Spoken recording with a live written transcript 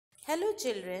Hello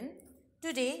children,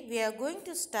 today we are going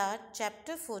to start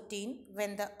chapter 14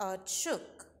 when the earth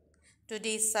shook.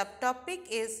 Today's subtopic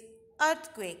is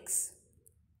earthquakes.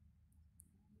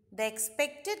 The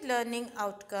expected learning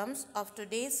outcomes of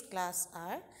today's class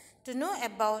are to know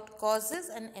about causes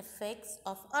and effects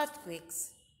of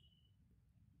earthquakes.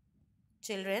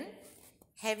 Children,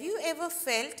 have you ever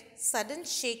felt sudden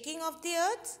shaking of the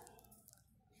earth?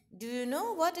 Do you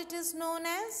know what it is known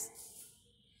as?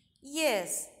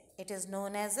 Yes, it is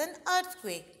known as an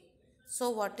earthquake. So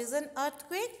what is an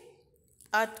earthquake?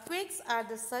 Earthquakes are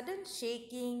the sudden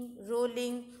shaking,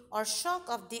 rolling or shock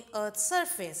of the earth's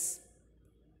surface.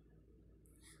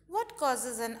 What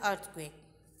causes an earthquake?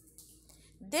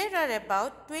 There are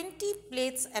about 20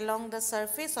 plates along the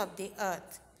surface of the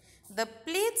earth. The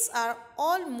plates are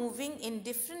all moving in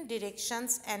different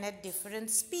directions and at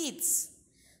different speeds.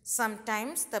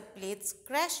 Sometimes the plates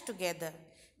crash together.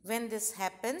 When this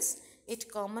happens,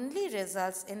 it commonly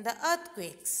results in the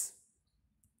earthquakes.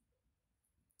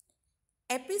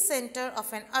 Epicenter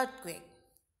of an earthquake.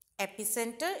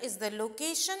 Epicenter is the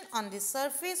location on the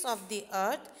surface of the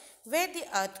earth where the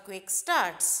earthquake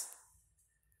starts.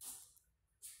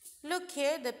 Look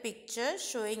here, the picture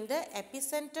showing the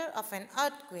epicenter of an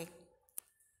earthquake.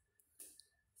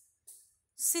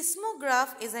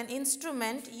 Seismograph is an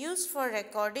instrument used for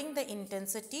recording the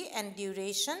intensity and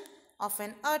duration of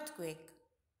an earthquake.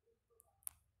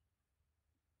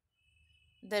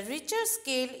 The Richter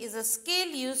scale is a scale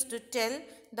used to tell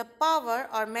the power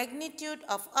or magnitude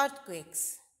of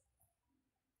earthquakes.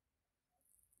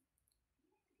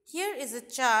 Here is a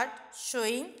chart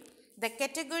showing the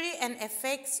category and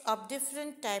effects of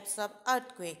different types of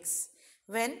earthquakes.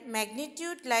 When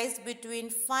magnitude lies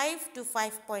between 5 to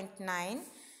 5.9,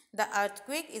 the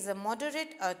earthquake is a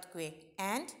moderate earthquake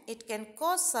and it can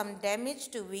cause some damage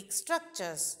to weak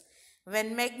structures.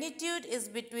 When magnitude is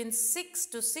between 6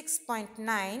 to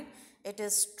 6.9, it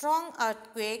is strong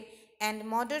earthquake and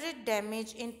moderate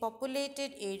damage in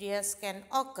populated areas can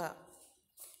occur.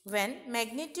 When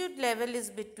magnitude level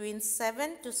is between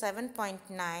 7 to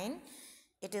 7.9,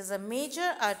 it is a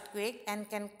major earthquake and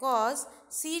can cause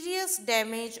serious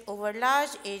damage over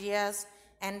large areas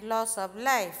and loss of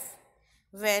life.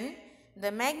 When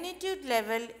the magnitude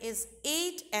level is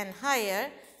 8 and higher,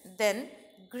 then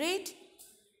great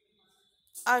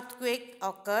earthquake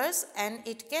occurs and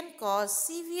it can cause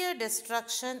severe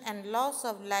destruction and loss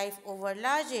of life over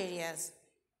large areas.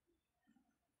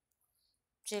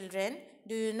 Children,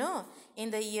 do you know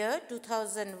in the year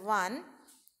 2001,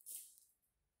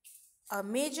 a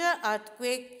major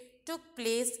earthquake took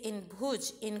place in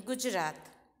Bhuj in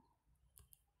Gujarat.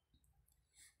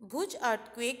 Bhuj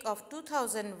earthquake of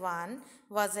 2001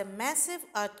 was a massive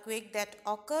earthquake that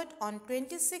occurred on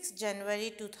 26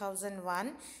 January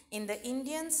 2001 in the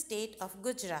Indian state of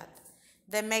Gujarat.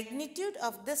 The magnitude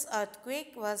of this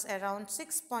earthquake was around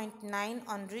 6.9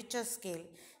 on Richter scale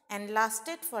and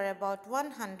lasted for about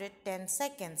 110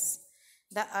 seconds.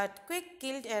 The earthquake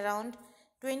killed around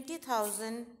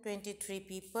 20,023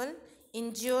 people,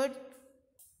 injured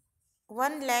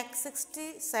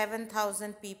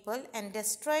 1,67,000 people and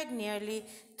destroyed nearly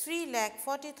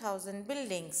 3,40,000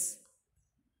 buildings.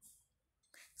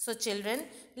 So children,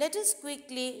 let us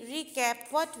quickly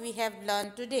recap what we have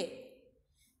learned today.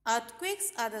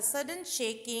 Earthquakes are the sudden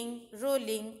shaking,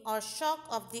 rolling or shock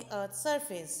of the earth's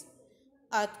surface.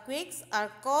 Earthquakes are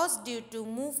caused due to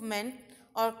movement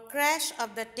or crash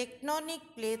of the tectonic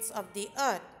plates of the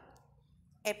earth.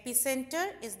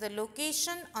 Epicenter is the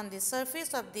location on the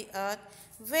surface of the earth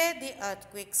where the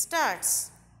earthquake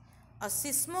starts. A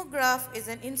seismograph is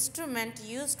an instrument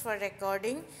used for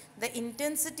recording the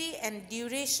intensity and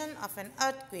duration of an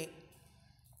earthquake.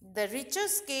 The Richter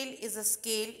scale is a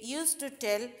scale used to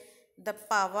tell the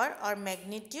power or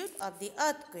magnitude of the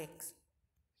earthquakes.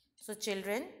 So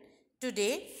children,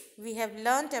 today we have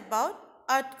learnt about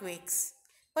earthquakes,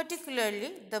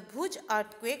 particularly the Bhuj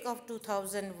earthquake of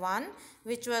 2001,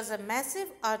 which was a massive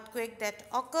earthquake that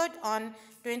occurred on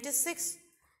 26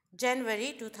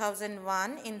 January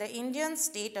 2001 in the Indian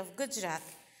state of Gujarat.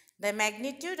 The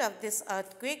magnitude of this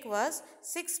earthquake was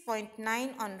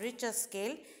 6.9 on Richter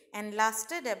scale and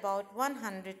lasted about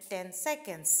 110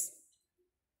 seconds.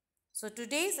 So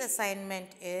today's assignment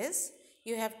is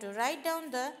you have to write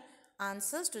down the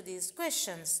answers to these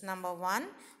questions. Number 1,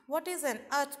 what is an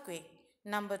earthquake?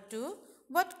 Number 2,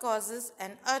 what causes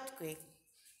an earthquake?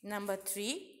 Number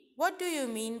 3, what do you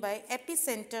mean by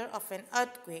epicenter of an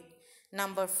earthquake?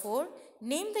 Number 4,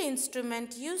 name the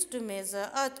instrument used to measure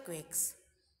earthquakes.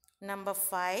 Number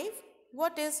 5,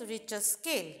 what is Richter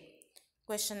scale?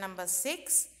 Question number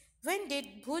 6, when did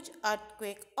Bhuj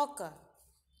earthquake occur?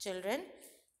 Children,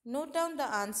 Note down the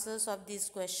answers of these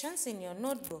questions in your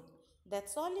notebook.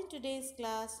 That's all in today's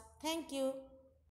class. Thank you.